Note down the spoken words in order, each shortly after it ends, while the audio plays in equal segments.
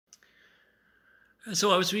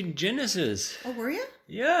So I was reading Genesis. Oh, were you?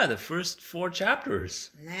 Yeah, the first 4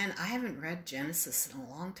 chapters. Man, I haven't read Genesis in a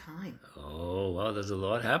long time. Oh, wow, there's a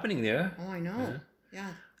lot happening there. Oh, I know.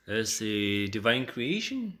 Yeah. There's the divine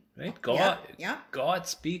creation, right? God, Yeah. God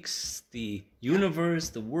speaks the Yeah. universe,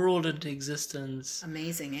 the world into existence.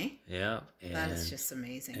 Amazing, eh? Yeah, That is just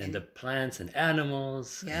amazing. and the plants and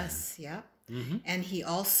animals. Yes, yeah. Mm-hmm. And he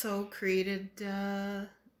also created,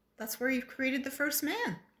 that's where he created the first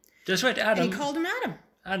man. That's right, Adam. And he called him Adam.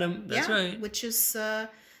 Adam, that's yeah, right. Which is,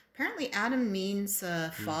 apparently Adam means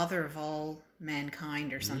father of all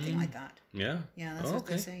mankind or something like that. Yeah. Yeah, that's what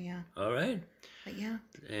they say, yeah. All right. But yeah.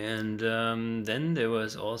 And then there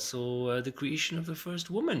was also the creation of the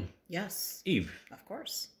first woman. Yes. Eve. Of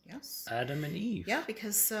course, yes. Adam and Eve. Yeah,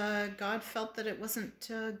 because God felt that it wasn't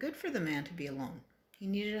good for the man to be alone. He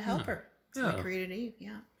needed a helper. So he created Eve,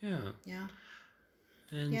 yeah. Yeah. Yeah.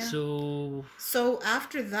 And so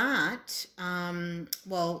after that,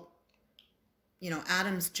 well,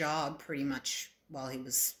 Adam's job pretty much while he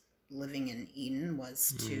was living in Eden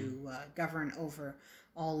was to govern over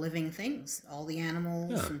all living things, all the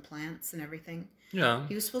animals and plants and everything. Yeah.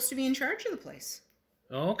 He was supposed to be in charge of the place.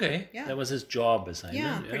 Oh, okay. Yeah. That was his job assignment.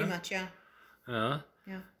 Yeah, pretty much, yeah. Yeah.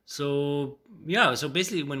 Yeah. So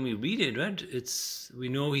basically when we read it, right, we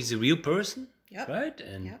know he's a real person. Yep. Right?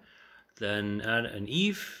 And Yep. then Adam and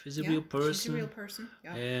Eve is a real person. She's a real person.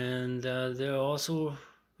 Yeah. And they're also,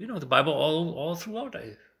 the Bible all throughout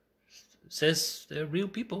says they're real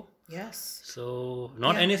people. Yes. So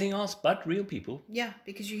not anything else but real people. Yeah,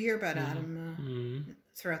 because you hear about Adam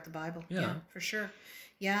throughout the Bible. Yeah, for sure.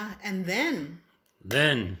 Yeah, and then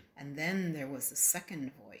there was a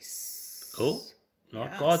second voice. Oh,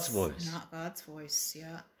 not God's voice. Not God's voice.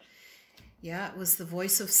 Yeah. Yeah, it was the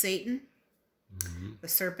voice of Satan, the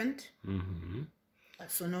serpent,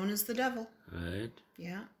 also known as the devil. Right.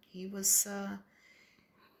 Yeah, he was.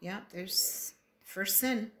 There's first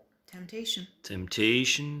sin.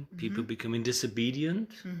 Temptation, people becoming disobedient.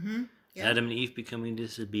 Yeah. Adam and Eve becoming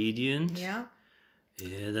disobedient. Yeah.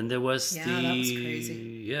 Yeah, then there was that was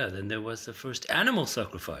crazy. Yeah, then there was the first animal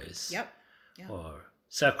sacrifice. Yep. Or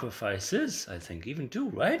sacrifices, I think, even two,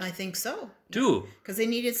 right? I think so. Two. Because they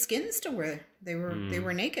needed skins to wear. They were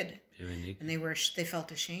naked. They were naked. And they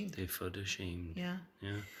felt ashamed. They felt ashamed. Yeah.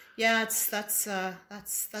 Yeah. Yeah,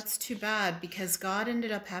 that's too bad because God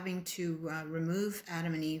ended up having to remove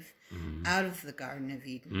Adam and Eve out of the Garden of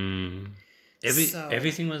Eden.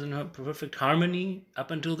 Everything was in perfect harmony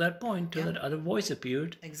up until that point, till that other voice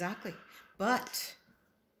appeared. Exactly. But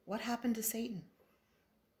what happened to Satan?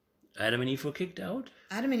 Adam and Eve were kicked out.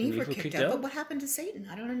 Adam and Eve were kicked out. But what happened to Satan?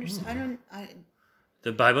 I don't understand.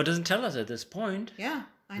 The Bible doesn't tell us at this point. Yeah,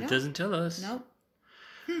 I know. It doesn't tell us. No.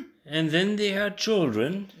 And then they had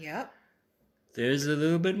children. Yep. There's a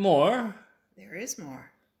little bit more. There is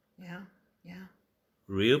more. Yeah.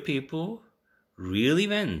 Real people, real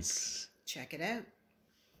events. Check it out.